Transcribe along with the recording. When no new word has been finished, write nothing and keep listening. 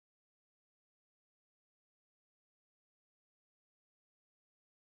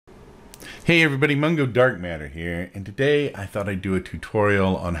Hey everybody, Mungo Dark Matter here, and today I thought I'd do a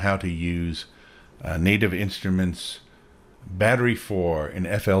tutorial on how to use Native Instruments Battery 4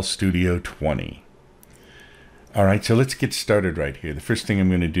 in FL Studio 20. Alright, so let's get started right here. The first thing I'm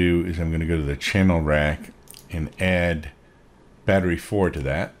going to do is I'm going to go to the channel rack and add Battery 4 to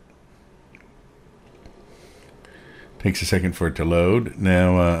that. Takes a second for it to load.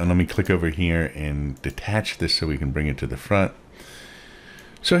 Now let me click over here and detach this so we can bring it to the front.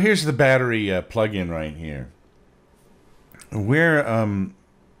 So here's the battery plug-in right here. We're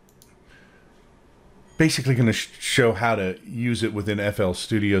basically going to show how to use it within FL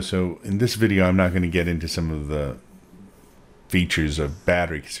Studio. So in this video, I'm not going to get into some of the features of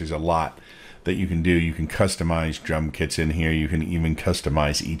battery because there's a lot that you can do. You can customize drum kits in here. You can even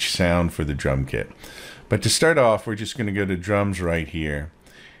customize each sound for the drum kit. But to start off, we're just going to go to drums right here.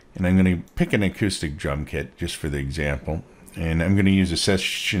 And I'm going to pick an acoustic drum kit just for the example. And I'm going to use a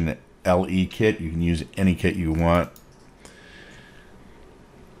Session LE kit. You can use any kit you want.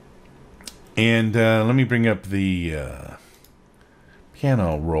 And let me bring up the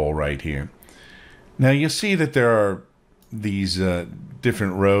piano roll right here. Now you'll see that there are these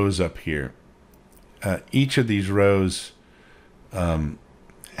different rows up here. Each of these rows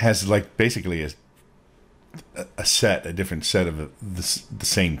has like basically a different set of the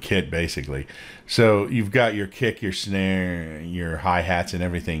same kit basically. So you've got your kick, your snare, your hi-hats and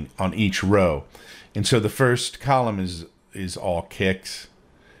everything on each row. And so the first column is all kicks.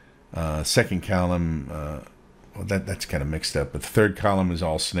 Second column, well that's kind of mixed up, but the third column is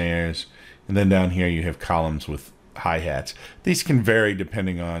all snares. And then down here you have columns with hi-hats. These can vary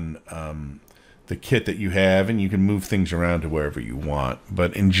depending on the kit that you have, and you can move things around to wherever you want.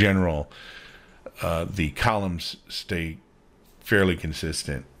 But in general, the columns stay fairly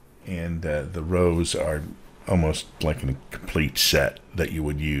consistent, and the rows are almost like a complete set that you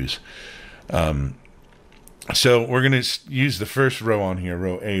would use. So we're going to use the first row on here,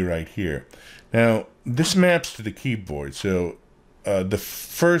 row A right here. Now, this maps to the keyboard. So the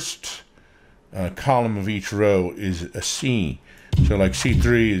first column of each row is a C. So like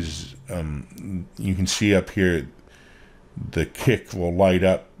C3 is, you can see up here, the kick will light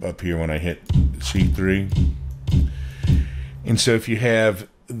up here when I hit C3. And so if you have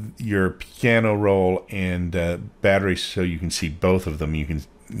your piano roll and battery, so you can see both of them, you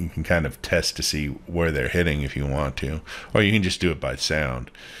can kind of test to see where they're hitting if you want to, or you can just do it by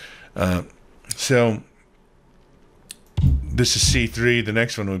sound. So this is C3, the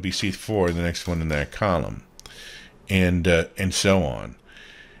next one would be C4, the next one in that column, and so on.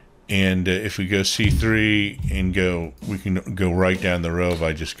 And if we go C3 and we can go right down the row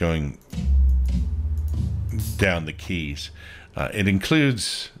by just going down the keys. It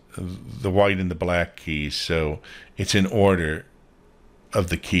includes the white and the black keys, so it's in order of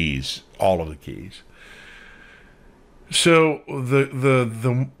the keys, all of the keys. So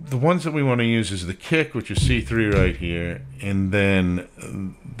the ones that we want to use is the kick, which is C3 right here, and then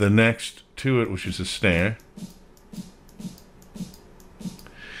the next to it, which is the snare.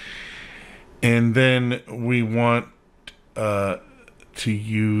 And then we want to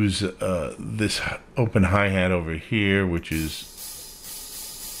use this open hi-hat over here, which is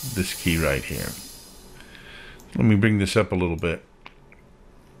this key right here. Let me bring this up a little bit.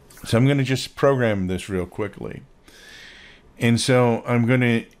 So I'm going to just program this real quickly. And so I'm going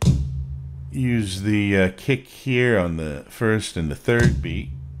to use the kick here on the first and the third beat.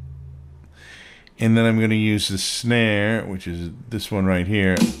 And then I'm going to use the snare, which is this one right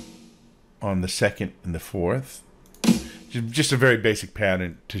here, on the second and the fourth. Just a very basic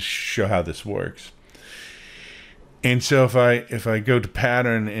pattern to show how this works. And so if I go to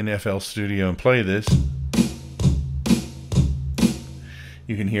pattern in FL Studio and play this,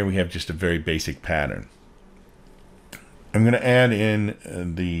 you can hear we have just a very basic pattern. I'm going to add in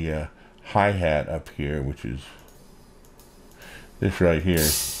the hi-hat up here, which is this right here.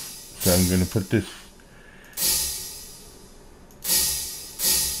 So I'm going to put this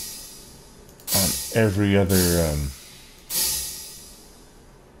on every other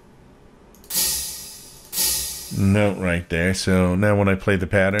note right there. So now when I play the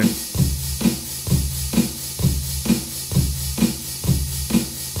pattern,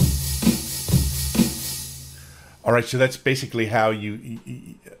 all right, so that's basically how you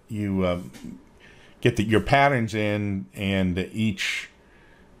get your patterns in, and each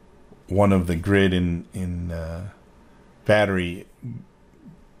one of the grid in battery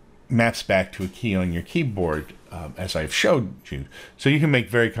maps back to a key on your keyboard, as I've showed you. So you can make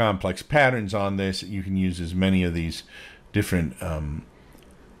very complex patterns on this. You can use as many of these different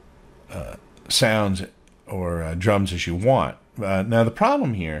sounds or drums as you want. Now the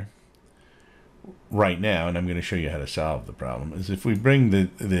problem here right now, and I'm going to show you how to solve the problem, is if we bring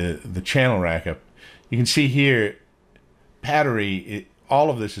the channel rack up, you can see here, battery, all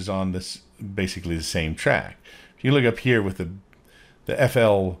of this is on this basically the same track. If you look up here with the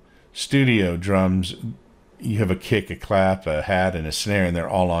FL Studio drums, you have a kick, a clap, a hat, and a snare, and they're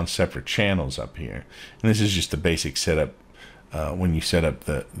all on separate channels up here. And this is just the basic setup when you set up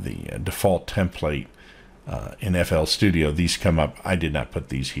the default template in FL Studio. These come up. I did not put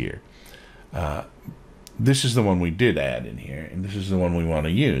these here. This is the one we did add in here, and this is the one we want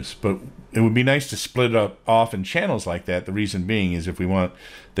to use. But it would be nice to split it up off in channels like that. The reason being is if we want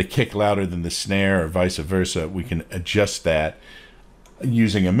the kick louder than the snare or vice versa, we can adjust that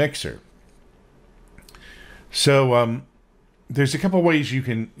using a mixer. So there's a couple ways you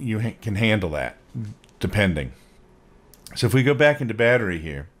can handle that, depending. So if we go back into battery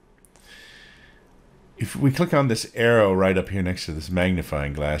here, if we click on this arrow right up here next to this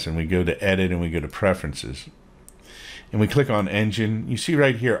magnifying glass, and we go to edit and we go to preferences, and we click on engine, you see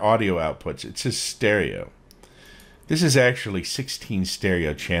right here audio outputs. It says stereo. This is actually 16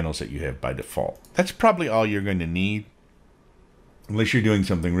 stereo channels that you have by default. That's probably all you're going to need, unless you're doing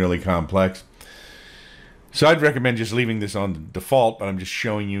something really complex. So I'd recommend just leaving this on the default, but I'm just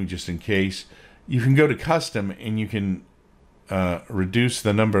showing you just in case. You can go to custom and you can reduce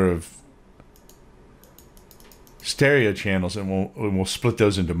the number of stereo channels, and we'll split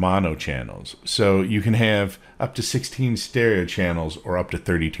those into mono channels. So you can have up to 16 stereo channels or up to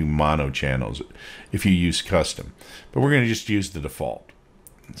 32 mono channels if you use custom. But we're going to just use the default.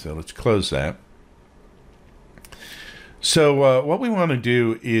 So let's close that. So what we want to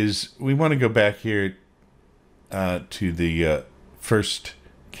do is we want to go back here to the first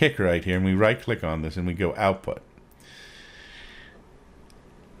kick right here, and we right click on this and we go output.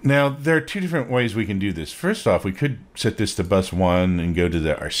 Now there are two different ways we can do this. First off, we could set this to bus 1 and go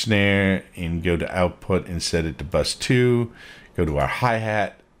to our snare and go to output and set it to bus 2, go to our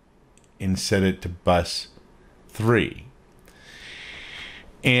hi-hat and set it to bus 3.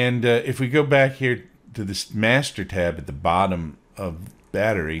 And if we go back here to this master tab at the bottom of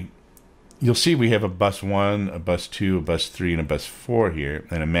battery, you'll see we have a bus 1, a bus 2, a bus 3, and a bus 4 here,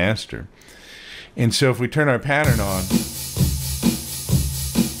 and a master. And so if we turn our pattern on,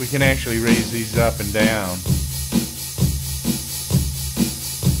 we can actually raise these up and down.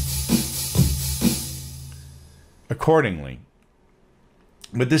 Accordingly.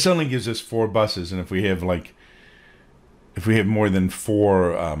 But this only gives us 4 buses, and if we have more than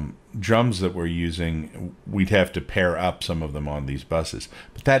 4 drums that we're using, we'd have to pair up some of them on these buses.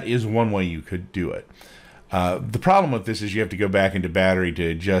 But that is one way you could do it. The problem with this is you have to go back into battery to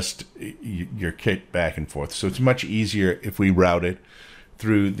adjust your kick back and forth. So it's much easier if we route it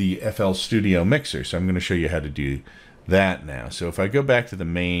through the FL Studio mixer. So I'm going to show you how to do that now. So if I go back to the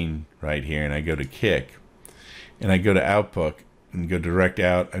main right here and I go to kick and I go to output and go direct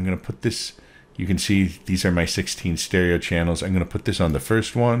out, I'm going to put this. You can see these are my 16 stereo channels. I'm going to put this on the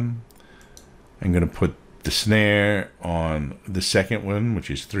first one. I'm going to put the snare on the second one, which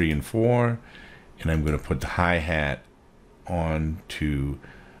is 3 and 4. And I'm going to put the hi-hat on to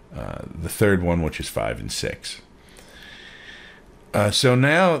the third one, which is 5 and 6. So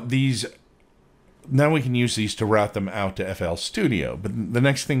now we can use these to route them out to FL Studio. But the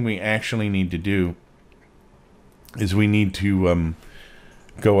next thing we actually need to do is we need to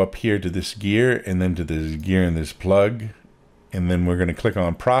go up here to this gear, and then to this gear and this plug, and then we're going to click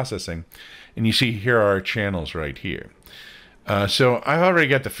on processing, and you see here are our channels right here. So I've already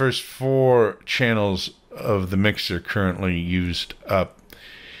got the first 4 channels of the mixer currently used up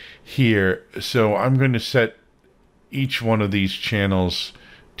here, so I'm going to set each one of these channels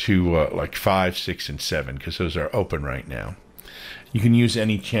to like 5, 6, and 7, because those are open right now. You can use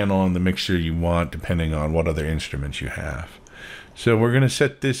any channel on the mixer you want depending on what other instruments you have. So we're going to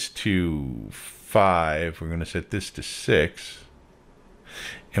set this to 5, we're going to set this to 6,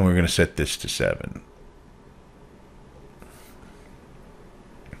 and we're going to set this to 7.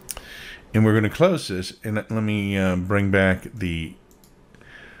 And we're going to close this, and let me bring back the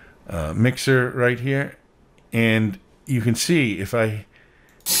mixer right here. And you can see if I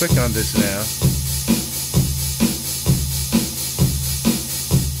click on this now,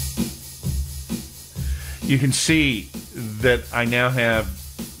 you can see that I now have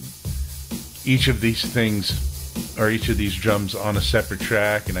each of these things, or each of these drums, on a separate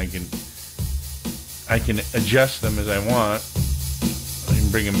track, and I can adjust them as I want. I can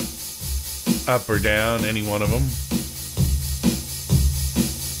bring them up or down, any one of them.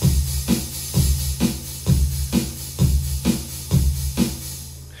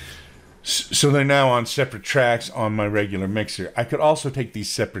 So they're now on separate tracks on my regular mixer. I could also take these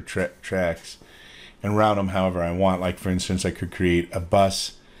separate tracks and route them however I want. Like, for instance, I could create a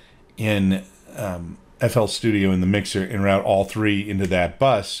bus in FL Studio in the mixer and route all 3 into that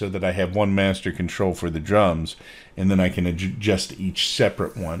bus so that I have one master control for the drums, and then I can adjust each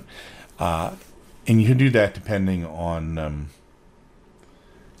separate one. And you can do that depending on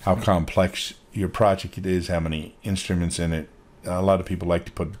how complex your project is, how many instruments in it. A lot of people like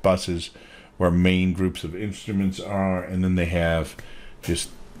to put buses where main groups of instruments are, and then they have just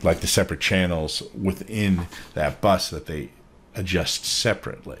like the separate channels within that bus that they adjust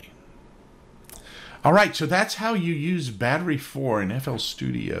separately. All right, so that's how you use Battery 4 in FL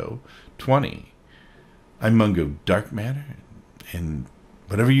Studio 20. I'm Mungo Dark Matter, and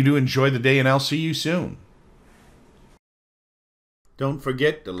whatever you do, enjoy the day, and I'll see you soon. Don't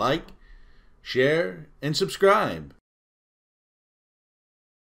forget to like, share, and subscribe.